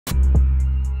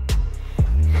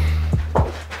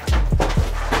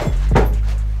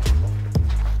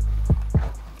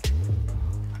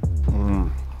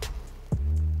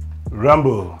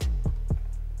Rambo,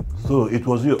 so it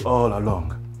was you all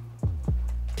along?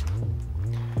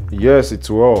 Yes, it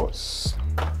was.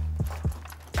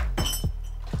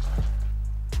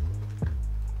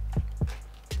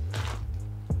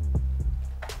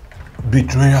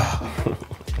 Betrayer.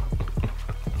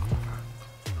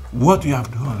 What you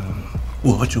have done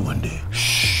will hurt you one day.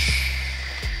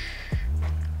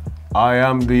 I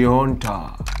am the hunter,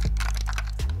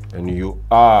 and you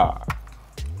are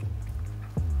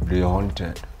the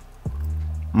hunted.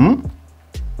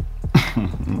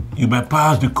 You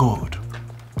bypassed the code.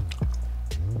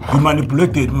 You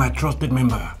manipulated my trusted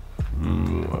member.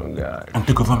 Oh God. And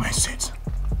took over my seat.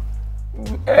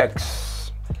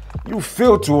 X, you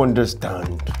fail to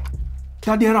understand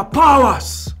That there are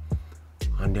powers.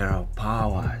 and there are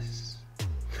powers.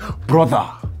 Brother,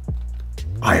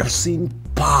 I have seen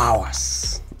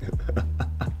powers.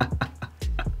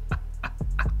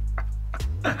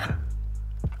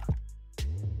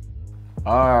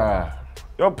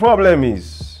 Your problem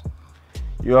is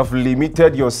you have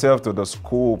limited yourself to the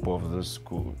scope of the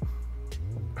school.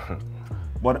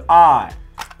 But I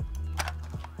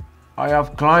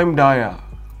have climbed higher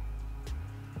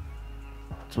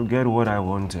to get what I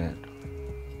wanted.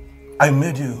 I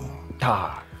made you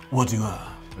what you are.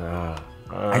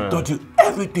 I taught you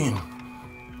everything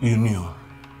you knew.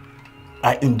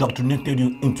 I indoctrinated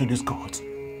you into this cult.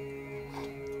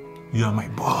 You are my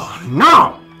boy.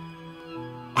 Now,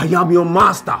 I am your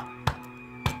master.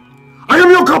 I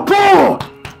am your kapor.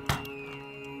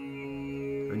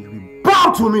 And you will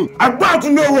bow to me. I bow to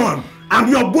no one. I'm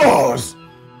your boss.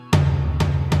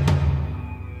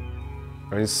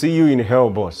 And see you in hell,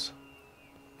 boss.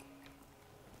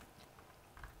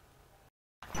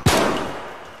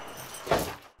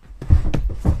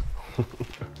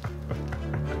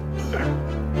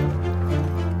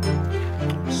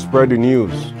 Spread the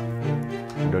news.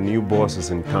 The new boss is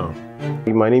in town.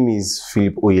 My name is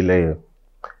Philip Oyeleye.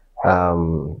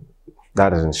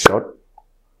 That is in short.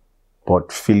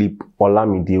 But Philip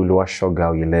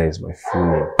Oyeleye is my full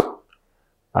name.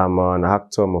 I'm an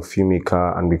actor, I'm a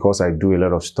filmmaker, and because I do a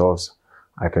lot of stuff,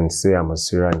 I can say I'm a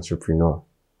serial entrepreneur.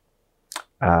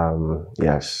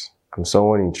 Yes, I'm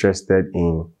someone interested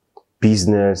in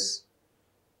business,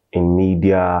 in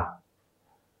media,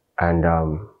 and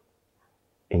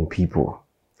in people.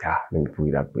 Yeah, let me put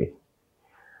it that way.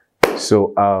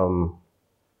 So, I'm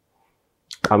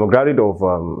a graduate of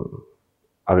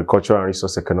Agriculture and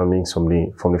Resource Economics from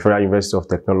the Federal University of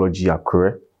Technology,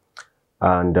 Akure,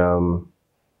 and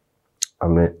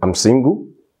I'm single.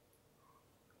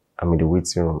 I'm in the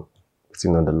waiting room,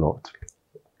 waiting on the Lord.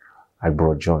 I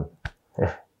brought John.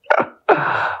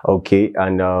 Okay,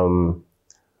 and I'm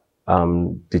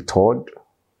the third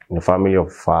in a family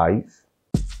of 5.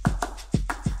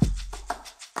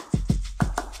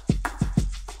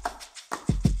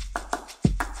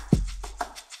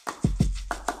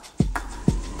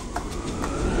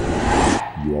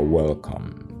 You are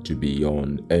welcome to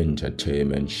Beyond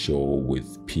Entertainment Show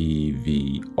with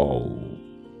PVO.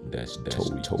 That's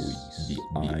toys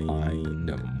behind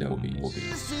the movies.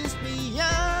 This is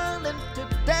Beyond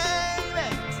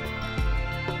Entertainment.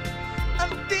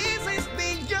 And this is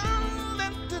Beyond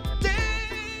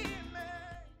Entertainment.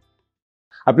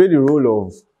 I played the role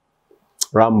of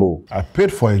Rambo. I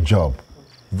paid for a job.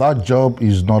 That job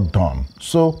is not done.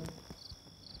 So,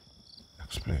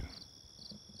 explain.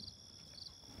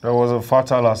 There was a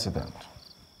fatal accident.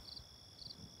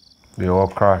 They all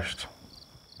crashed.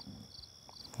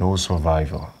 No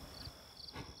survivor.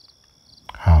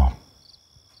 How?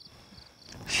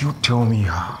 You tell me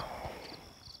how.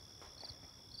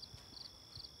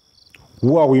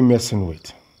 Who are we messing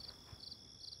with?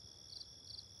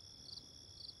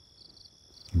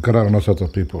 Gather another set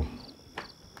of people.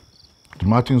 The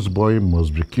Martins boy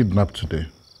must be kidnapped today.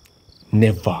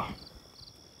 Never. I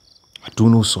do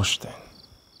no such thing.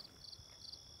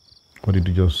 What did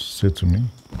you just say to me?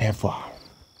 Never.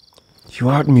 You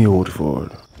had me, old fool.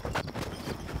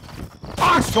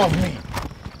 Ask of me!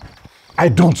 I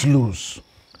don't lose.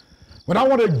 When I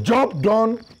want a job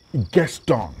done, it gets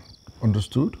done.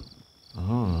 Understood?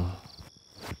 You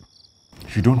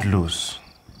don't lose.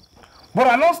 But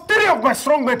I lost 3 of my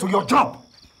strong men to your job.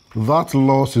 That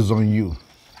loss is on you,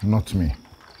 not me.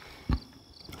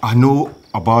 I know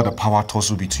about the power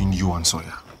tussle between you and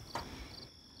Sawyer.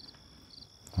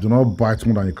 Do not bite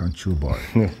more than you can chew, boy.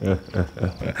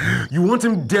 You want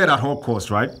him dead at all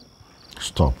costs, right?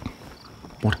 Stop.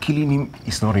 But killing him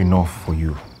is not enough for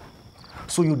you.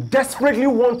 So you desperately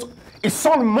want his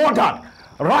son murdered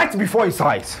right before his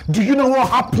eyes. Do you know what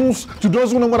happens to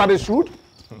those who know what they should?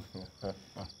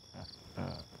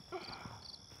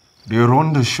 They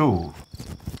run the show.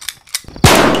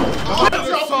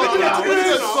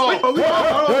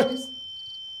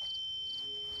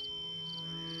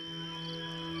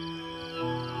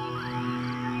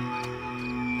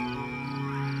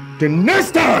 The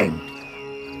next time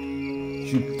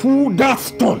you pull that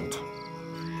stunt,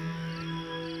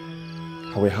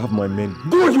 I will have my men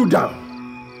go you down.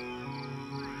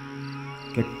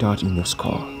 get that in your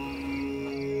skull.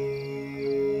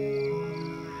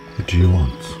 What do you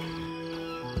want?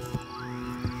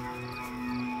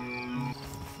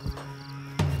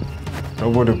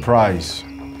 Double the price,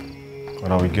 and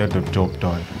I will get the job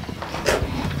done.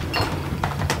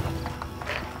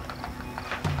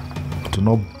 Do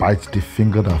not bite the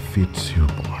finger that fits you,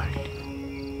 boy.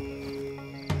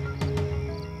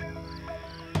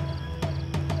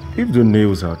 If the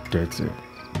nails are dirty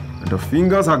and the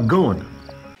fingers are gone,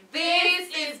 This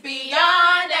is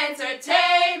Beyond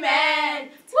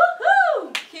Entertainment.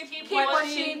 Woohoo! Keep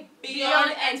watching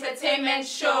Beyond Entertainment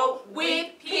Show with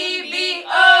PVO.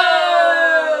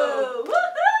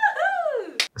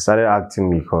 Woohoo! I started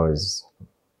acting because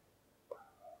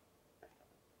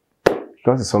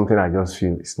it's something I just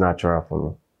feel is natural for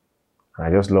me. I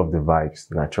just love the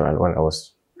vibes natural when I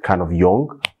was kind of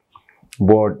young.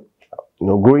 But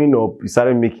growing up, it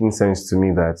started making sense to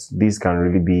me that this can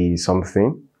really be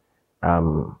something.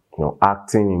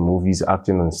 Acting in movies,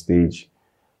 acting on stage.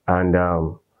 And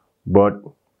but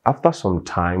after some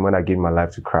time, when I gave my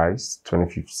life to Christ,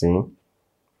 2015,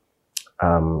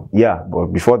 but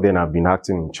before then I've been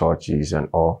acting in churches and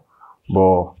all.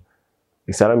 But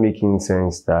it started making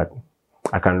sense that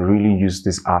I can really use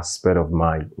this aspect of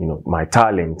my, my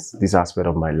talents, this aspect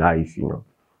of my life,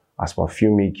 as for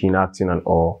filmmaking, acting and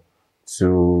all,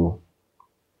 to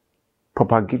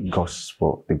propagate the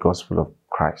gospel of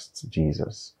Christ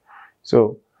Jesus.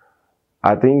 So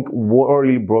I think what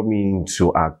really brought me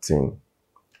into acting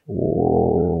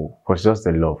was just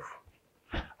the love.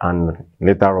 And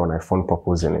later on, I found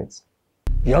purpose in it.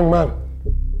 Young man,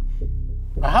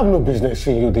 I have no business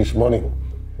seeing you this morning.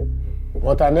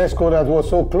 But an escort that was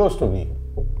so close to me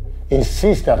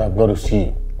insists that I've got to see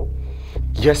you.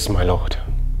 Yes, my lord.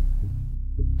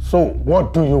 So,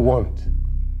 what do you want?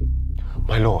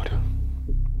 My lord,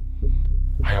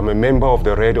 I am a member of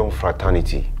the Red On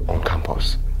fraternity on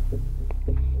campus.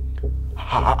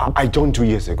 I joined 2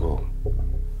 years ago,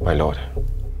 my lord.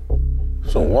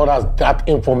 So what has that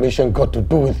information got to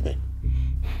do with me?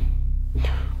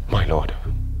 My lord,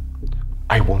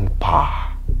 I want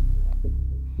power.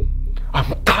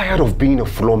 I'm tired of being a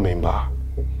floor member.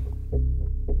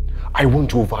 I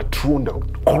want to overthrow the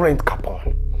current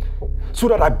Capone so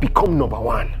that I become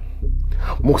 #1,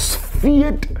 most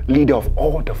feared leader of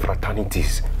all the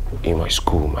fraternities in my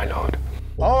school, my lord.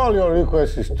 All your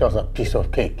request is just a piece of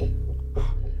cake.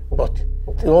 But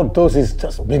all those is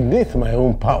just beneath my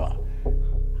own power.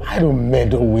 I don't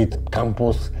meddle with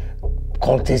campus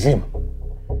cultism.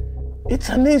 It's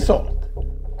an insult.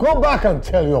 Go back and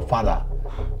tell your father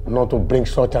not to bring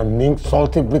such an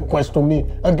insulting request to me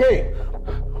again.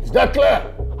 Is that clear?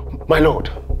 My lord,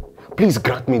 please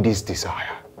grant me this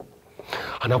desire,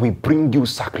 and I will bring you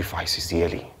sacrifices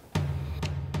yearly.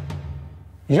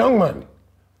 Young man,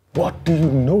 what do you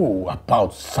know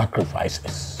about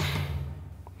sacrifices?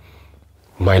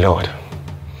 My lord,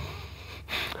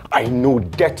 I know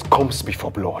death comes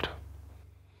before blood,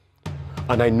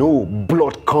 and I know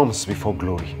blood comes before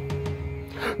glory.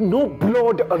 No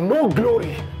blood and no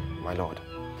glory, my lord.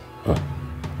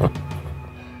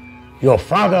 Your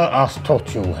father has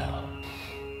taught you well.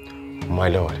 My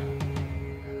lord,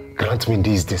 grant me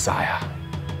this desire.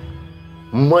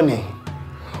 Money,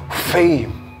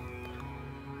 fame,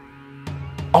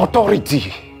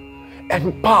 authority,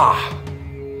 and power,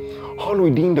 all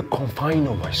within the confine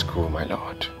of my school, my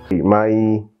lord.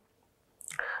 My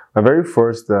very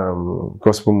first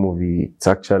gospel movie, it's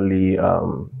actually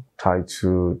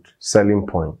titled Selling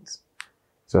Point.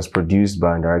 It was produced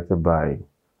by and directed by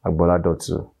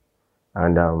ABATTOIR.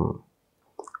 And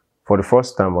for the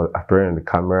first time, I was appearing on the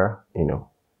camera,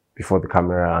 before the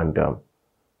camera, and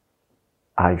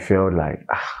I felt like,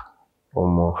 oh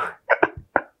more.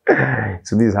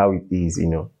 So this is how it is,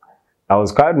 I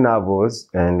was quite nervous,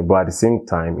 but at the same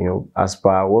time, as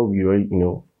per what we were,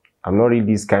 I'm not really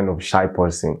this kind of shy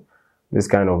person, this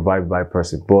kind of vibe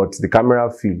person, but the camera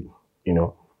feel,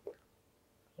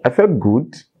 I felt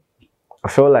good. I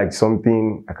felt like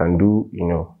something I can do,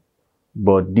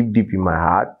 but deep in my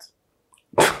heart,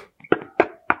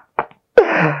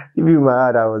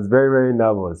 I was very, very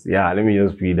nervous. Yeah, let me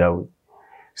just put it that way.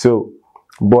 So,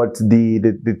 but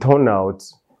the turnout,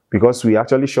 because we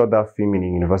actually shot that film in a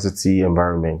university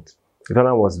environment, The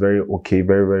turnout was very okay,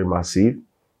 very, very massive,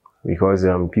 because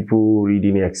people really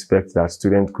didn't expect that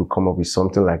students could come up with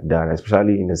something like that,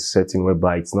 especially in a setting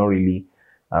whereby it's not really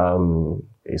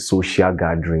a social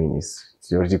gathering. It's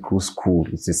theoretical school.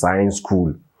 It's a science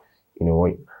school, you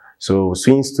know. So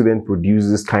seeing students produce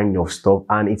this kind of stuff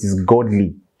and it is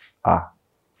godly,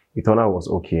 the turnout was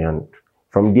okay. And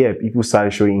from there, people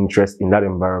started showing interest in that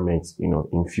environment, you know,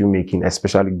 in filmmaking,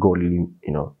 especially godly,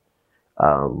 you know,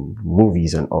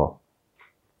 movies and all.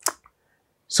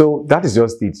 So that is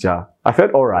just it, yeah. I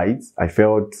felt all right. I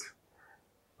felt,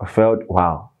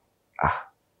 wow.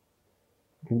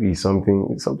 Maybe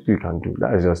something you can do.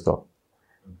 That is just all.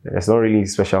 There's not really a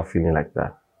special feeling like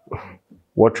that.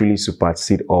 What really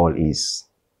supersedes all is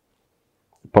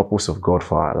the purpose of God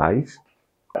for our life.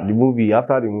 The movie,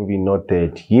 after the movie,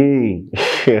 Noted, yay!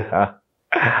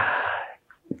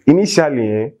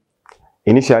 Initially,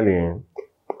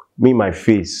 me, my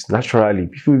face, naturally,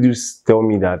 people just tell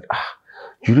me that,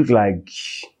 you look like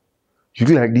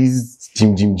this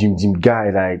gym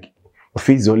guy, like, your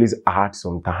face is always hard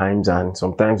sometimes, and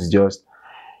sometimes it's just,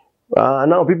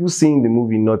 now people seeing the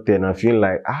movie Noted, and I feel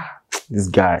like, this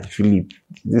guy, Philip,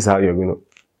 this is how you're gonna,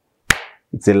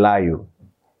 it's a lie, you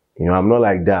know, I'm not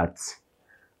like that.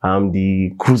 I'm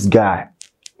the cruise guy.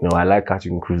 You know, I like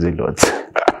catching cruise a lot.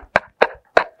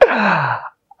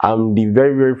 I'm the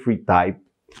very, very free type.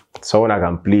 Someone I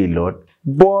can play a lot.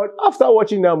 But after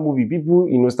watching that movie, people,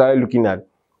 you know, started looking at,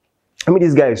 I mean,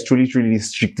 this guy is truly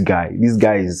strict guy. This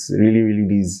guy is really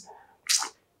this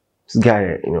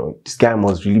guy, you know, this guy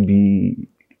must really be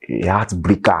a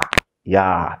heartbreaker.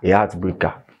 Yeah, a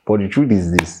heartbreaker. But the truth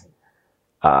is this,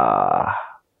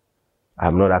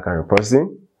 I'm not that kind of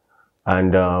person.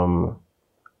 And the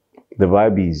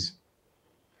vibe is,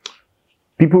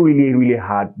 people really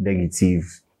had negative,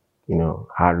 you know,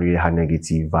 really had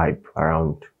negative vibe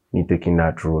around me taking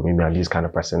that role. Maybe I'm this kind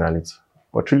of personality.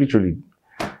 But truly,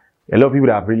 a lot of people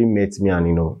that have really met me and,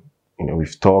 you know,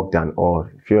 we've talked and all,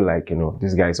 feel like, you know,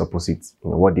 this guy is opposite, you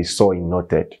know, what they saw in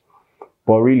Noted.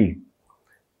 But really,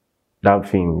 that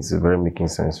film is a very making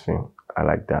sense film. I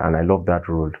like that. And I love that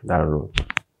role. I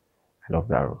love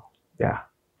that role. Yeah.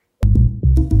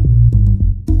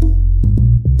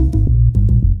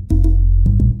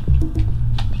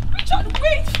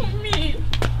 Wait for me!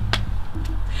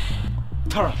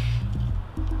 Tara,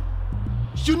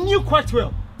 you knew quite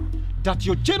well that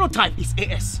your genotype is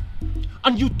AS.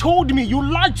 And you told me, you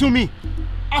lied to me.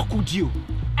 How could you?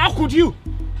 How could you?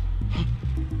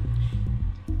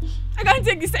 I can't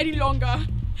take this any longer.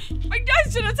 My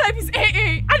dad's genotype is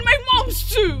AA, and my mom's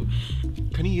too.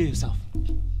 Can you hear yourself?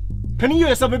 Can you hear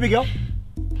yourself, baby girl?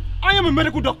 I am a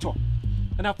medical doctor,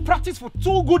 and I've practiced for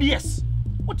 2 good years.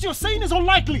 What you're saying is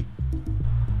unlikely.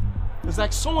 It's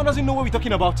like someone doesn't know what we're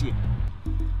talking about here.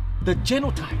 The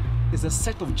genotype is a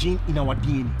set of genes in our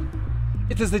DNA.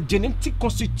 It is the genetic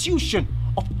constitution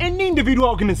of any individual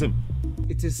organism.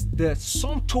 It is the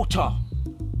sum total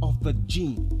of the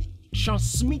gene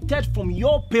transmitted from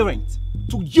your parent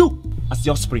to you as the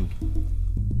offspring.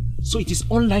 So it is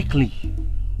unlikely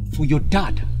for your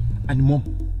dad and mom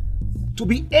to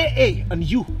be AA and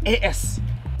you AS.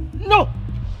 No!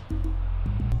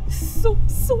 So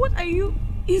what are you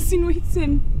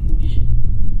insinuating?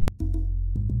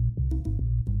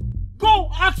 Go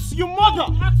ask your mother!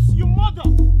 Ask your mother!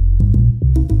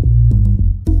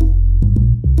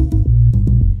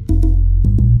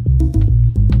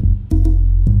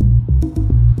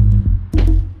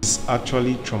 It's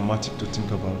actually traumatic to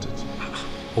think about it.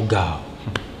 Oh God.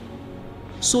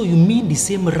 So you mean the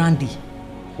same Randy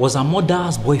was her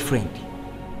mother's boyfriend?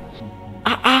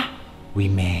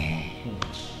 Women.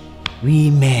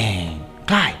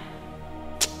 Guy.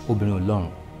 Obìnrin Ọlọ́run.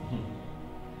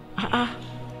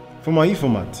 For my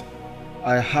informant,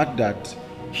 I heard that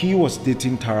he was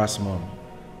dating Tara's mom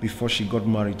before she got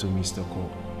married to Mr. Cole.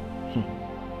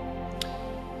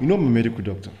 You know I'm a medical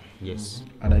doctor. Yes.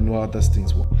 And I know how those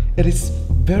things work. It is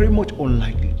very much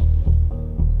unlikely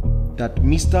that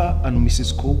Mr. and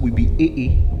Mrs. Cole will be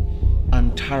AA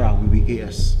and Tara will be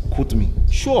AS. Quote me.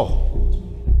 Sure.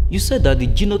 You said that the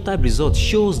genotype result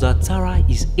shows that Tara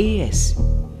is AS.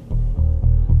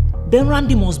 Then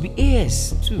Randy must be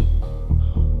AS too.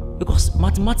 Because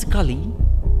mathematically,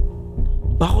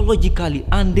 biologically,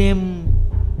 and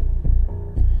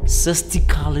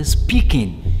statistically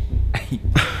speaking,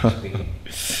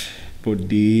 but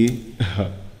they...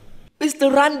 Mr.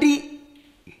 Randy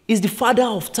is the father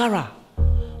of Tara.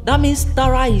 That means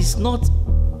Tara is not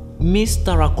Miss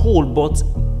Tara Cole, but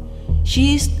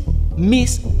she is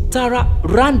Miss Tara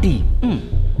Randy.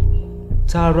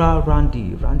 Tara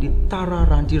Randy,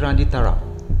 Tara.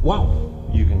 Wow.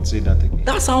 You can say that again.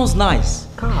 That sounds nice.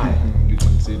 Kai. You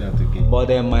can say that again.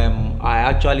 But I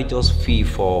actually just feel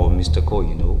for Mr. Cole,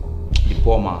 you know, the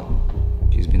poor man.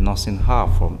 He's been nursing her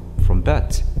from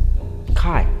birth.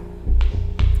 Kai.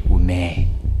 Women.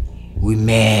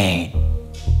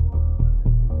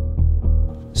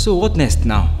 So what next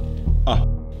now?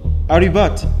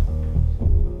 Aribat.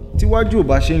 Tíwájú ò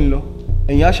bá ṣe ń lọ,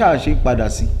 ẹ̀yin á ṣáà ṣe padà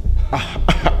sí.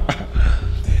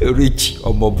 Rich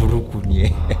ọmọ burúkú ni ẹ.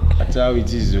 That's how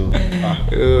it is, oh.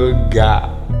 Oh God.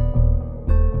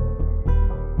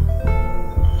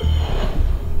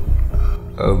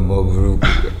 Ọmọ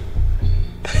burúkú.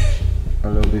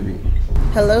 Hello, baby.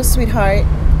 Hello, sweetheart.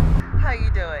 How you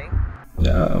doing?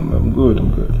 Yeah, I'm good.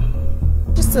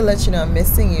 Just to let you know, I'm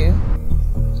missing you.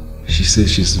 She says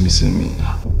she's missing me.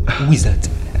 Who is that?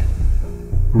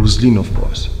 Rosaline, of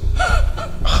course.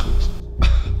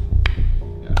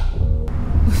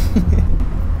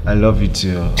 I love you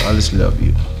too. I always love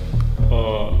you.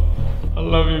 Oh, I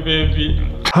love you, baby.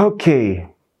 Okay.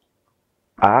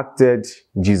 I acted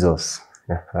Jesus.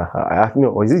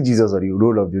 No, is it Jesus or the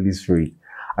role of the Holy Spirit?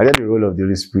 I did the role of the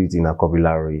Holy Spirit in a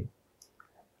copulary.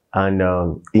 And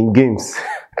in games,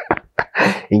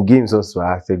 in games also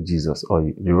I acted Jesus or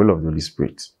the role of the Holy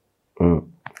Spirit.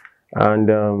 And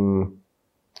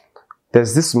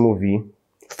there's this movie,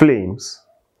 Flames,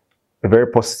 a very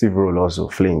positive role also,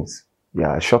 Flames.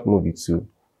 Yeah, a short movie too.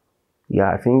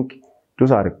 Yeah, I think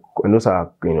those are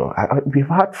you know, I've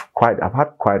had quite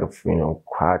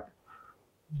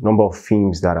number of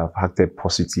films that have acted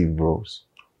positive roles.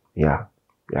 Yeah.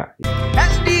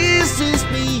 And this is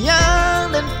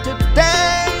beyond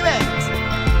entertainment.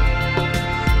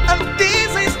 And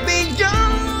this is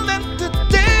beyond entertainment.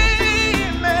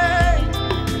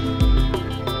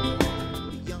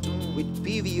 With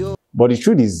PVO. But the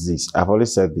truth is this, I've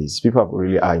always said this. People have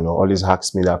really, always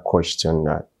asked me that question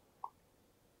that,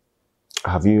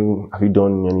 have you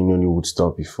done any Nollywood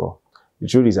stuff before? The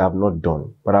truth is I've not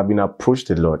done, but I've been approached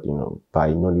a lot, by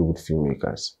Nollywood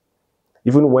filmmakers.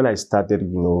 Even when I started,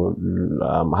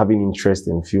 having interest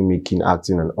in filmmaking,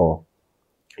 acting and all,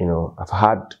 I've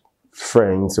had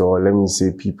friends, or let me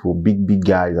say people, big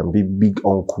guys and big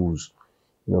uncles,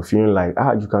 feeling like,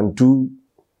 you can do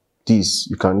this,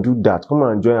 you can do that. Come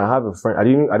on, join. I have a friend. I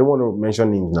don't want to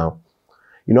mention names now.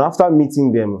 After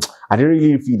meeting them, I didn't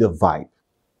really feel the vibe.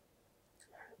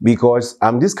 Because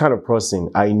I'm this kind of person,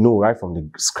 I know right from the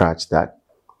scratch that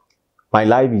my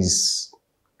life is,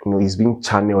 is being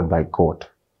channeled by God.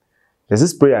 There's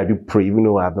this prayer I do pray, even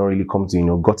though I have not really come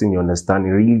to, gotten the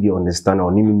understanding, really the understanding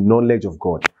or even knowledge of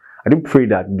God. I do pray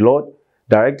that Lord,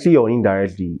 directly or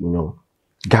indirectly,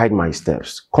 guide my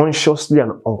steps, consciously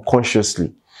and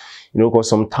unconsciously. Because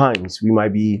sometimes we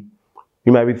might be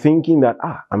thinking that,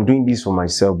 I'm doing this for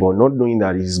myself, but not knowing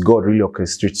that it's God really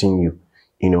orchestrating you,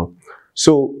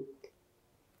 So,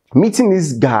 meeting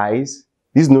these guys,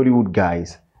 these Nollywood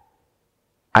guys,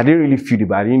 I didn't really feel it,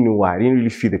 but I didn't know why. I didn't really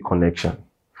feel the connection.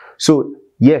 So,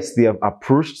 yes, they have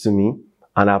approached me,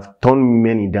 and I've turned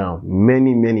many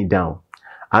down.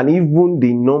 And even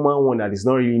the normal one that is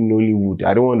not really Nollywood,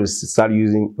 I don't want to start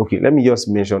using, okay, let me just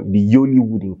mention the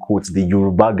Yollywood in quotes, the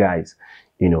Yoruba guys,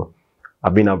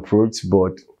 I've been approached,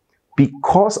 but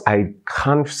because I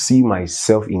can't see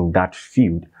myself in that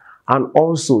field, and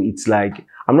also it's like,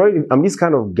 I'm this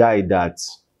kind of guy that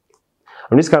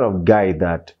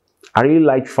I really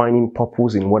like finding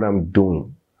purpose in what I'm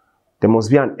doing. There must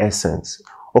be an essence.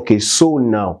 Okay, so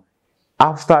now,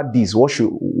 after this,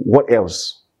 what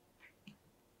else?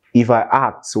 If I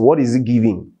act, what is it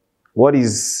giving? What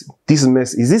is this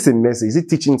message? Is this a message? Is it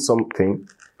teaching something?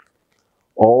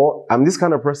 Or I'm this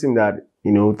kind of person that,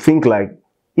 think like,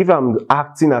 if I'm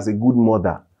acting as a good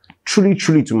mother,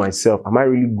 truly to myself, am I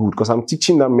really good? Because I'm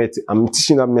teaching that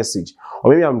message.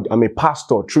 Or maybe I'm a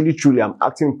pastor, truly, I'm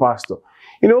acting pastor.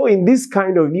 In this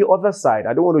kind of the other side,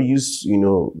 I don't want to use, I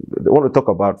want to talk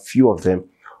about few of them.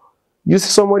 You see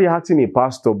somebody acting a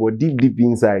pastor, but deep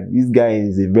inside, this guy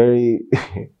is a very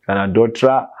an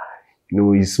adulterer,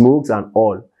 he smokes and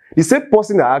all. The same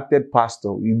person that acted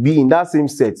pastor will be in that same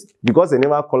set because they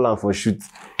never call him for shoot.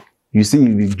 You see,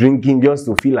 he'll be drinking just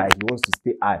to feel like he wants to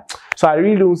stay high. So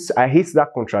I hate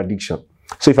that contradiction.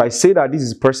 So if I say that this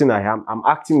is the person I am, I'm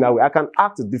acting that way, I can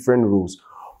act different roles.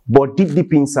 But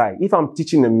deep inside, if I'm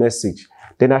teaching a message,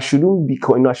 then I shouldn't be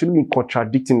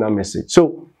contradicting that message.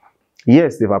 So,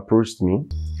 yes, they've approached me.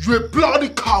 You're a bloody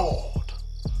coward.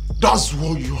 That's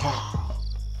what you are.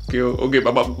 Okay,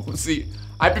 Baba. See,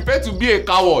 I prefer to be a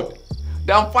coward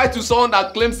than fight with someone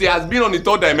that claims he has been on the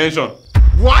third dimension.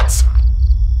 What?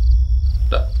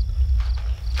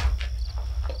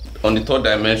 On the third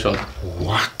dimension.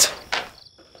 What?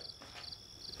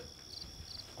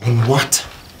 What?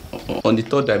 On the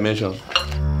third dimension.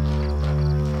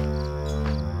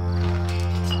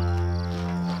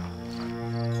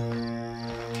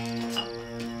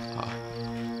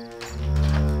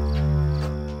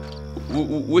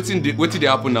 What did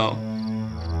happen now?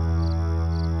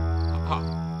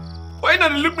 Why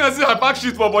not look me and say I back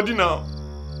shit for body now?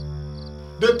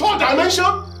 The third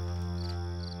dimension?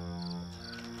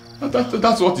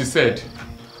 That's what he said.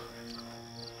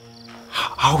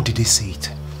 How did he say it?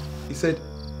 He said,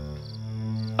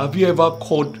 have you ever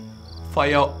called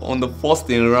fire on the first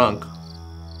in rank,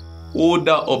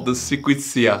 holder of the secret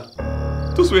seer?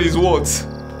 Those were his words.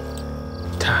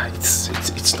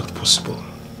 It's not possible.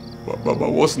 But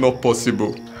what's not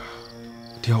possible?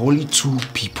 There are only two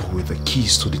people with the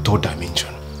keys to the third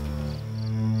dimension.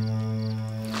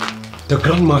 The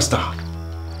Grandmaster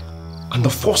and the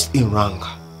first in rank,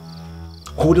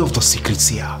 holder of the secret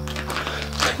seer.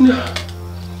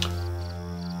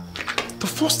 The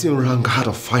first in rank had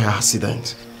a fire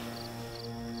accident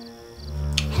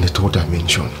in the third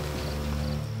dimension.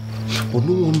 But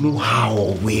no one knew how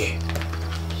or where.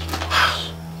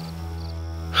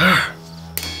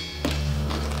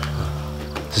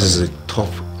 This is a top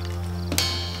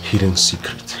hidden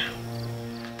secret,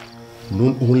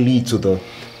 known only to the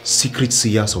secret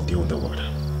seers of the underworld.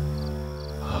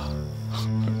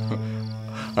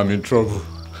 I'm in trouble.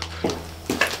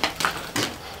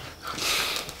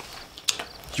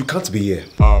 You can't be here.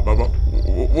 Baba,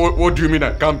 what do you mean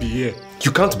I can't be here?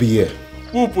 You can't be here.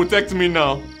 Who will protect me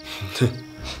now?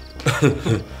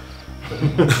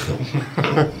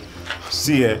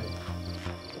 See here.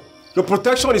 Your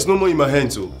protection is no more in my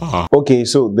hands, too. Okay,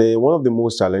 so one of the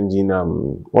most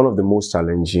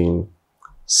challenging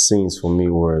scenes for me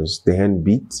was the end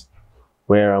beat,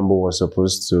 where Rambo was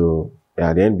supposed to,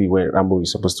 the end beat where Rambo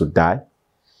is supposed to die.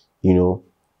 You know,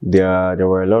 there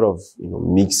were a lot of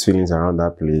mixed feelings around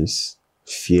that place,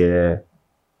 fear,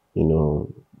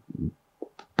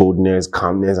 boldness,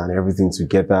 calmness, and everything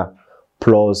together,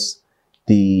 plus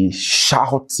the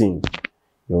shouting,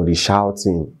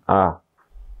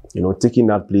 taking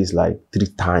that place like 3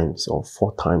 times or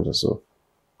 4 times or so.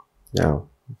 Yeah,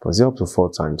 was it up to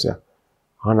 4 times? Yeah.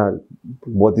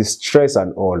 But the stress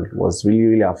and all was really,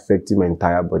 really affecting my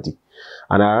entire body.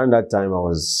 And around that time, I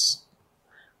was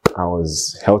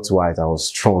health-wise, I was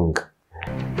strong.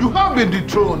 You have been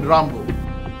dethroned, Rambo.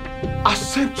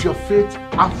 Accept your fate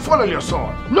and follow your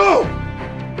sword. No!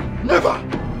 Never!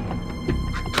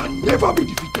 I can never be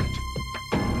defeated.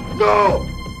 No!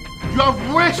 You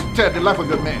have wasted the life of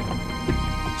your men.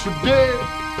 Today,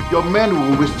 your men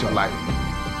will waste your life.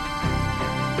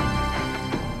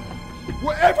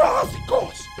 Wherever has it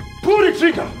goes, pull the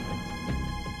trigger.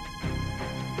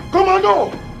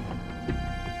 Commando,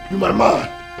 you my man.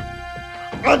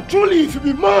 And truly, if you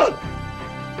be man,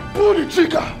 pull the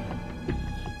trigger.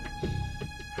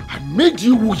 I made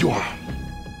you who you are.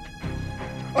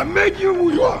 I made you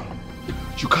who you are.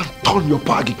 You can't turn your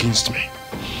back against me.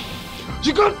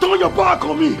 You can't turn your back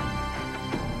on me.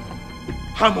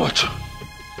 How much?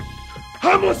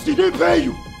 How much did they pay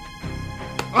you?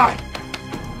 I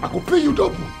could pay you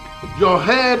double. Your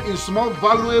head is more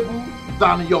valuable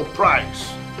than your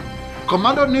price.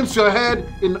 Commander names your head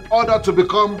in order to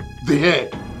become the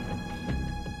head.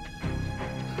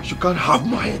 You can't have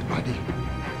my head, buddy.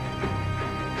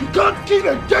 You can't kill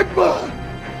a dead man.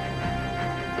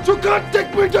 You can't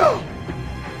take me down.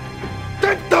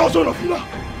 10,000 of you now.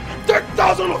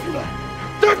 10,000 of you now.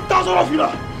 10,000 of you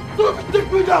now. Don't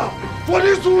take me down for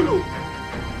this Zulu.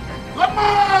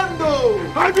 Commando!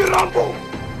 I be Rambo.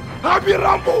 I be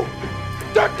Rambo.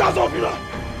 10,000 of you now.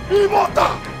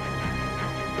 Immortal.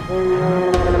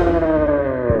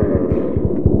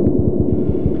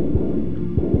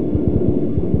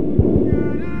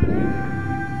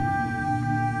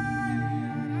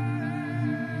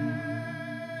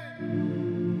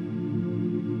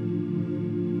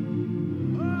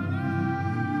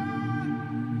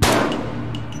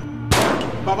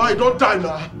 Baba, you don't die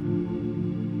now.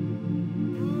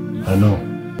 I know.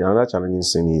 Another challenging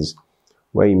scene is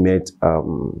where he met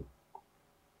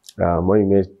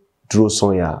Drew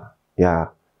Sonya. Yeah,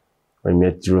 when he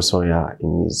met Drew Sonya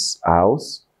in his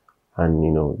house, and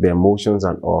the emotions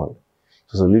and all.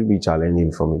 It was a little bit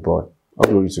challenging for me, but all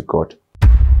glory to God.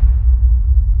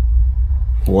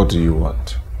 What do you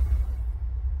want?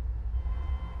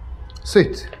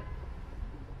 Sit.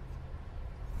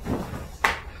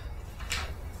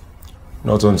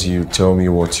 Not until you tell me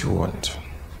what you want.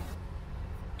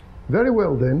 Very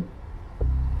well then.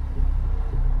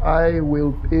 I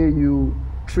will pay you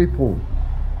triple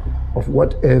of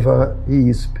whatever he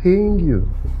is paying you.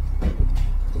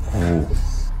 Who?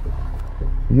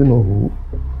 You know who?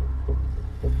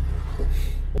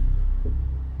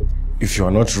 If you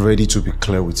are not ready to be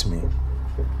clear with me,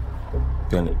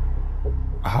 then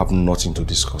I have nothing to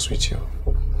discuss with you.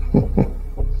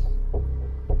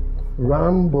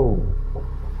 Rambo.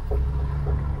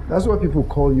 That's what people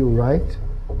call you, right?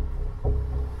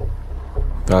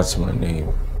 That's my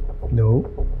name. No.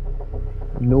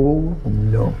 No,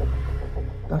 no.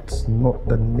 That's not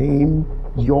the name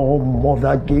your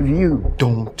mother gave you.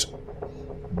 Don't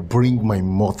bring my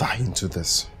mother into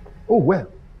this. Oh, well.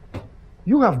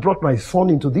 You have brought my son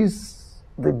into this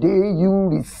the day you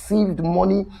received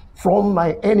money from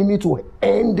my enemy to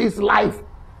end his life.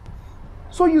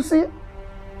 So you see,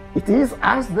 it is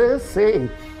as they say,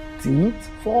 tit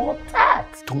for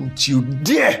tat. Don't you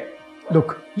dare!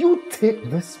 Look, you take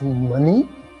this money,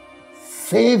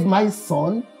 save my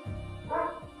son,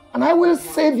 and I will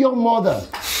save your mother.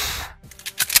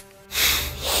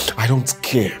 I don't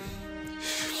care.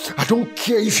 I don't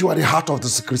care if you are the heart of the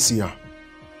secrecy.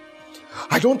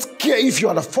 I don't care if you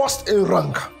are the first in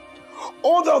rank,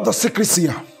 order of the secrecy.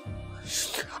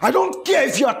 I don't care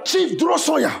if you are Chief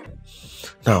Drosoya.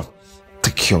 Now,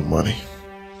 take your money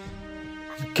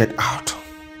and get out.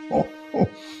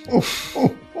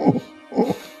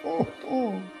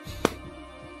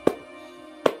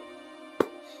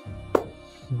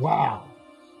 Wow.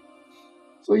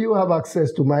 So you have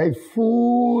access to my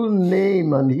full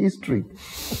name and history.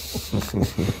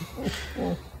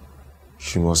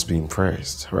 She must be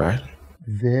impressed, right?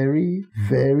 Very,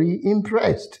 very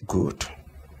impressed. Good.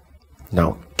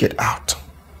 Now, get out.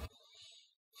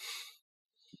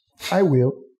 I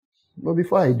will. But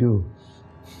before I do,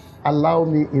 allow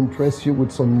me impress you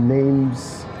with some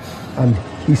names and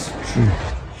history.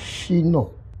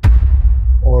 Shino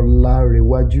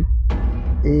Olarewaju,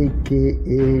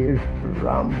 a.k.a.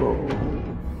 Rambo.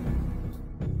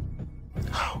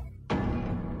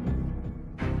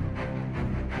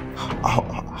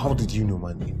 How did you know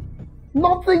my name?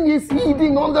 Nothing is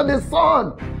hidden under the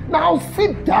sun. Now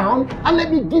sit down and let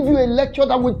me give you a lecture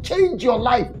that will change your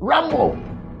life, Rambo.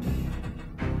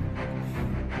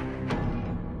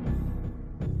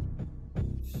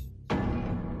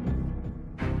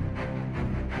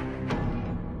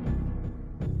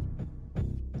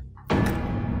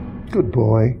 Good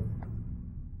boy.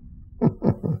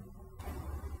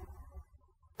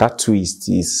 That twist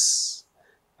is,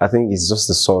 I think it's just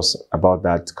the source about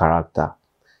that character.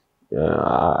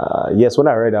 Yes, when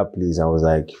I read that place, I was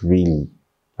like, really,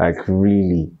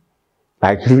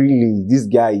 this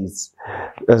guy is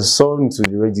a son to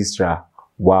the registrar.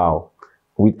 Wow.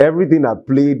 With everything I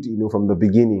played, from the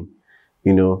beginning,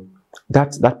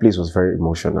 that place was very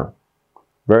emotional.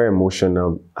 Very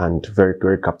emotional and very,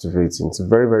 very captivating. It's a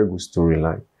very, very good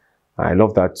storyline. I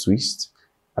love that twist.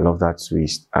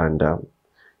 And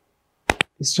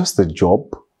it's just a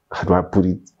job. How do I put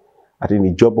it? I think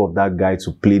the job of that guy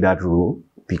to play that role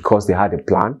because they had a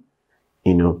plan,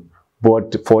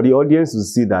 But for the audience to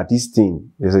see that this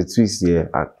thing, there's a twist here,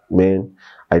 and man,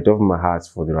 I love my heart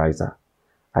for the writer.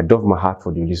 I love my heart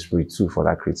for the Holy Spirit too, for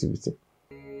that creativity.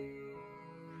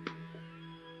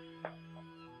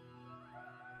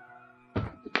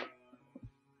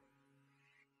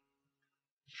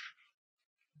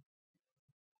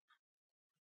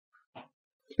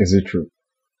 Is it true?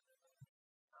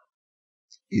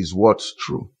 Is what's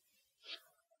true?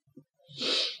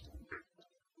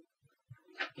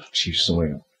 Chief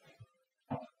Sawyer,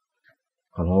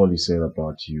 and all he said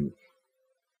about you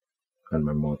and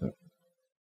my mother.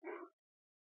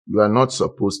 You are not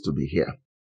supposed to be here.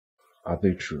 Are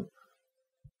they true?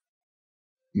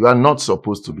 You are not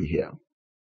supposed to be here.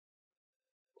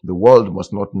 The world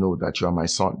must not know that you are my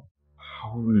son.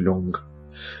 How long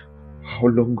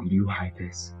will you hide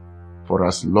this? For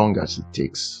as long as it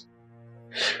takes.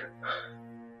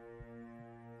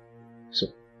 So,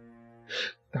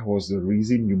 that was the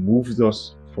reason you moved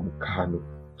us from Kano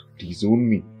to disown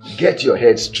me. Get your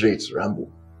head straight, Rambo.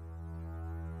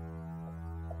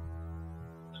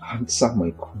 Answer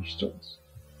my questions.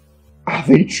 Are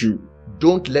they true?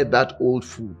 Don't let that old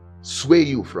fool sway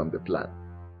you from the plan.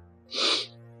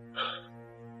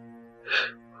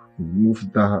 We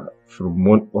moved her from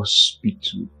one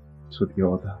hospital to the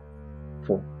other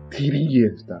for 3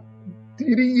 years, Dad.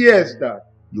 3 years, Dad.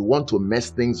 You want to mess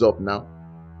things up now?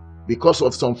 Because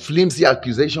of some flimsy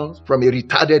accusations from a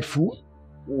retarded fool?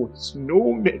 Oh, it's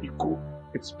no medical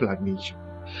explanation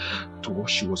to what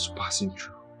she was passing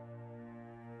through.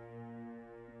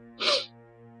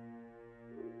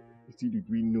 Little did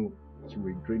we know you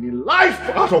were draining life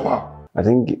out of her. I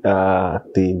think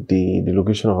the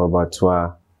location of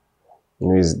ABATTOIR,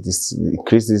 it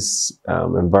creates this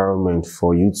environment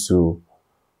for you to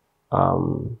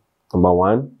Number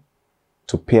one,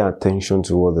 to pay attention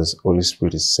to what the Holy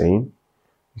Spirit is saying,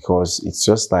 because it's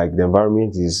just like the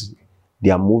environment they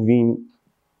are moving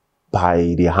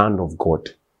by the hand of God.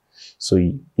 So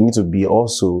you need to be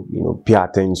also, pay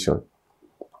attention,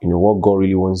 what God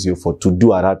really wants you to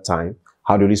do at that time,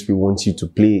 how the Holy Spirit wants you to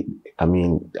play,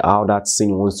 how that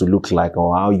scene wants to look like,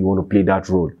 or how you want to play that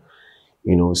role,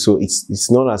 so it's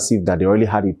not as if that they already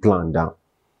had it planned down,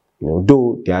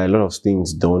 though there are a lot of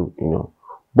things done,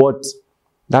 but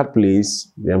that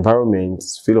place, the environment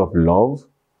is full of love.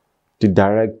 The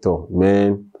director,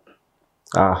 man,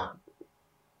 the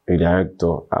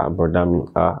director, brother me,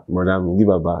 the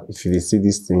Baba, if you see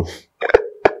this thing,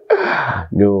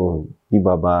 no, the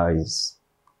Baba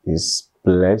is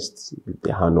blessed with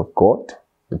the hand of God,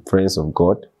 the presence of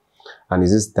God, and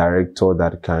is this director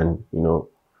that can,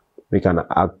 make an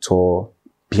actor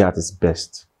be at his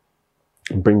best,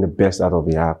 bring the best out of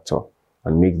the actor,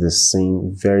 and make the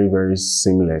scene very, very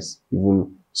seamless.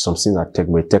 Even some scenes are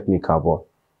technical, but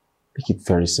make it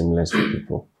very seamless for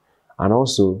people. And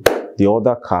also, the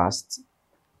other cast,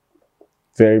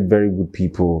 very, very good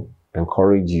people,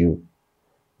 encourage you,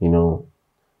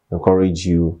 encourage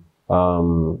you.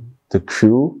 The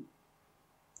crew,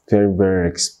 very, very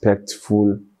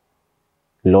respectful,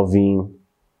 loving.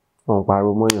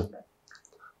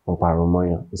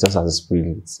 It's just as a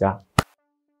spirit, yeah.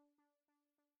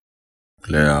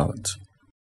 Clear out.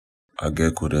 I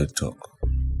get good talk.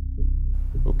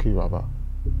 Okay, Baba.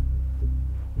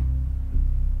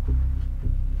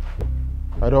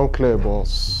 I don't clear,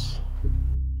 boss.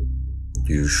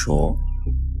 You sure?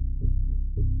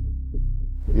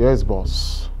 Yes,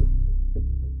 boss.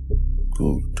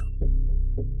 Good.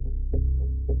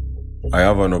 I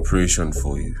have an operation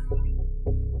for you.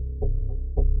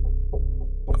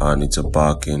 And it's a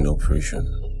back-end operation.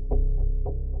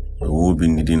 We will be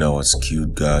needing our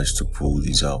skilled guys to pull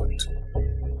this out.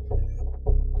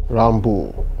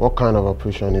 Rambo, what kind of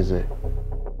operation is it?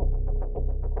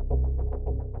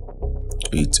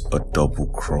 It's a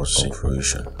double-cross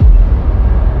operation.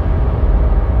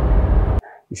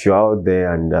 If you're out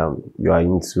there and you are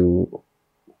into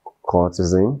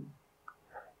courtesan,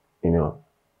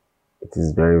 it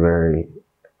is very, very,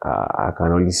 I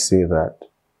can only say that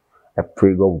I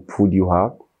pray God will pull you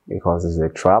out, because it's a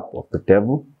trap of the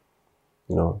devil.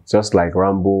 Just like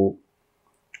Rambo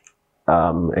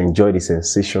enjoy the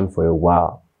sensation for a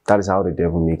while. That is how the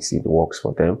devil makes it works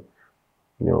for them.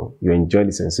 You enjoy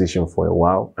the sensation for a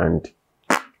while and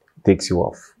takes you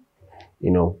off.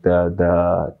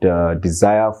 The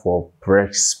desire for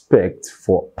respect,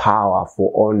 for power,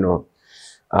 for honor,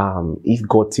 if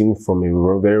gotten from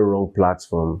a very wrong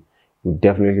platform, will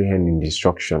definitely end in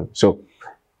destruction. So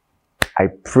I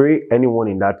pray anyone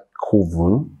in that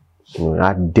coven,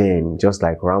 that den, just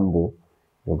like Rambo,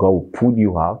 God will pull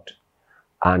you out,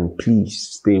 and please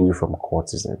stay away from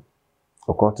courtesan.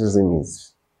 So courtesan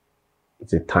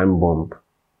it's a time bomb.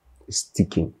 It's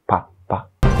ticking. Pa, pa.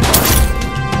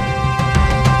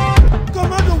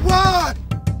 Commander, what?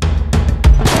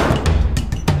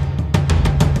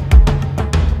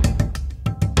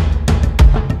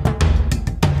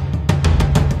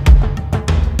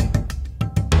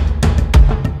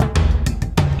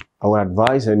 I would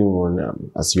advise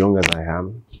anyone, as young as I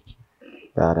am,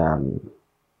 that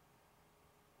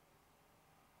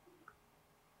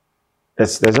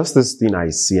there's just this thing I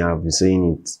see. I've been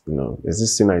saying it. There's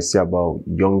this thing I see about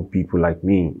young people like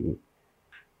me,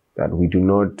 that we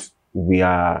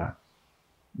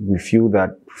feel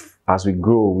that as we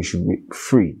grow we should be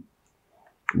free,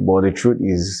 but the truth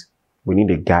is we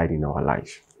need a guide in our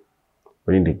life.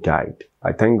 We need a guide.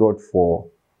 I thank God for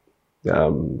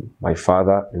my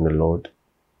father in the Lord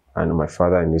and my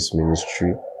father in this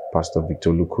ministry, Pastor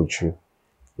Victor Lukochu,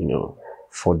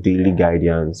 for daily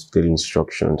guidance, daily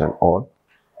instructions and all.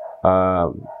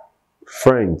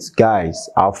 Friends, guys,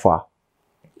 Alpha,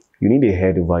 you need a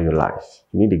head over your life.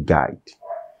 You need a guide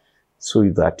so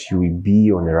that you will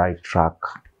be on the right track,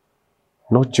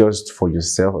 not just for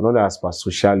yourself, not as per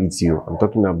sociality. I'm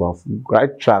talking about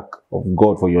right track of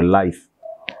God for your life,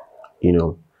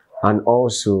 and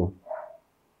also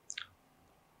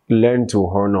learn to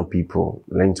honor people,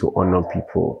 learn to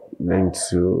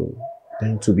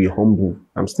be humble.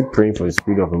 I'm still praying for the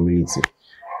spirit of humility,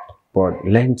 but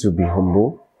learn to be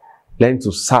humble, learn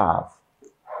to serve,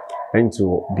 learn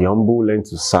to be humble, learn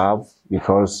to serve,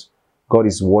 because God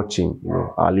is watching,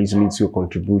 our little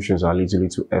contributions, our little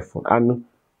effort. And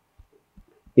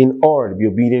in all, be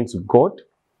obedient to God.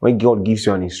 When God gives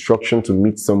you an instruction to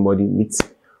meet somebody, meet.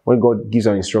 When God gives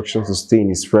you an instruction to stay in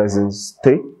His presence,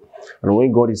 stay. And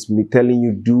when God is telling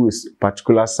you do a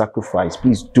particular sacrifice,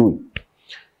 please do it.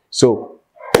 So,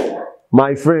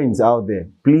 my friends out there,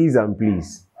 please and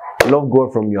please, love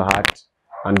God from your heart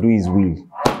and do His will.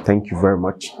 Thank you very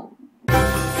much.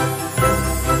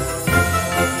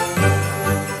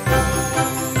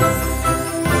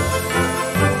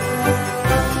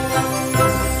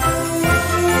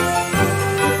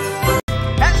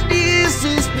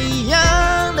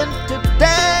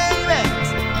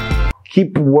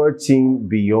 Keep watching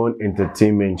Beyond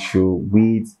Entertainment Show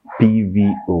with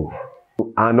PVO.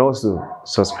 And also,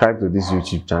 subscribe to this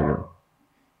YouTube channel.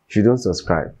 If you don't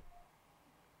subscribe,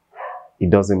 it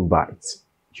doesn't bite.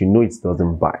 You know it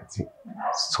doesn't bite.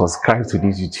 Subscribe to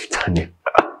this YouTube channel.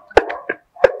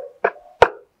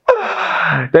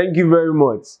 Thank you very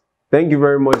much. Thank you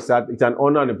very much, sir. It's an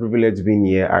honor and a privilege being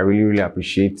here. I really, really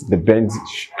appreciate the band's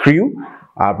crew.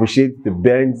 I appreciate the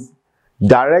band's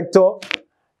director.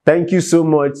 Thank you so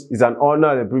much. It's an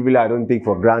honor and a privilege I don't take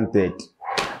for granted.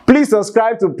 Please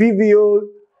subscribe to PVO.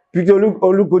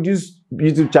 Olukoju's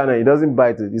YouTube channel. It doesn't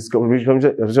bite it. This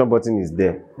subscription button is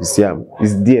there. You see him?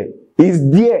 It's there. It's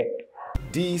there.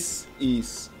 This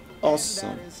is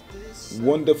awesome.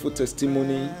 Wonderful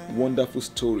testimony, wonderful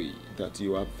story that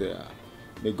you have there.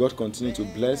 May God continue to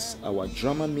bless our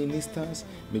drama ministers.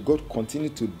 May God continue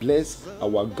to bless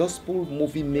our gospel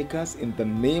movie makers in the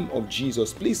name of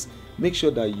Jesus. Please make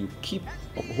sure that you keep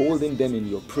upholding them in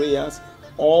your prayers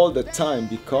all the time,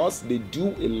 because they do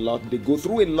a lot. They go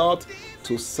through a lot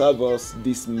to serve us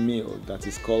this meal that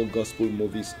is called gospel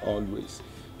movies always.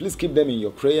 Please keep them in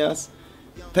your prayers.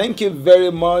 Thank you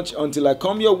very much. Until I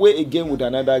come your way again with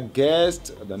another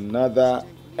guest, another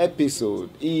episode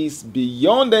is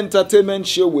Beyond Entertainment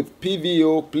Show with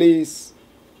PVO. Please,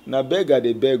 na beg I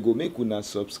dey beg go make una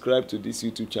subscribe to this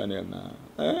YouTube channel now.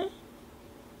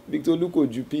 Victor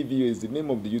Olukoju PVO is the name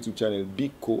of the YouTube channel.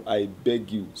 Biko, I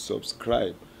beg you,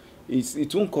 subscribe.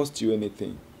 It won't cost you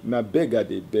anything. Na beg I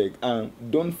dey beg, and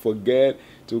don't forget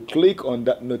to click on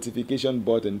that notification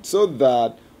button so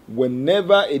that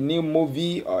whenever a new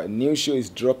movie or a new show is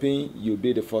dropping, you'll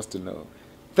be the first to know.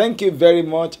 Thank you very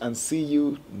much and see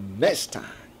you next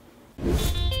time.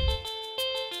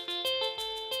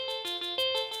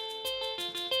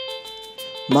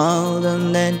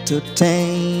 Modern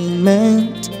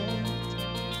entertainment,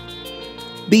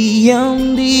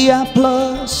 beyond the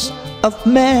applause of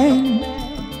men,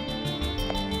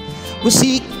 we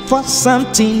seek for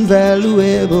something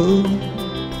valuable,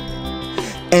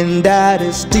 and that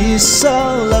is the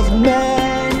soul of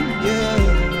man, yeah.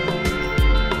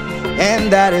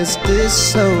 And that is the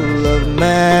soul of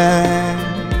man.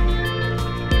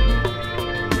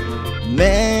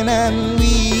 Men and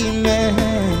women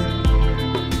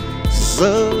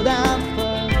sold out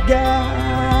for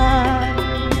God,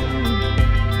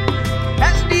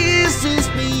 and this is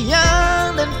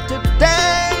beyond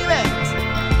entertainment,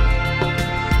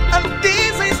 and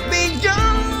this is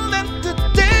beyond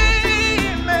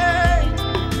entertainment,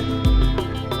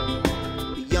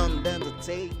 beyond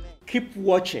entertainment. Keep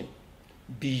watching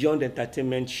Beyond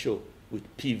Entertainment Show with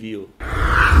PVO.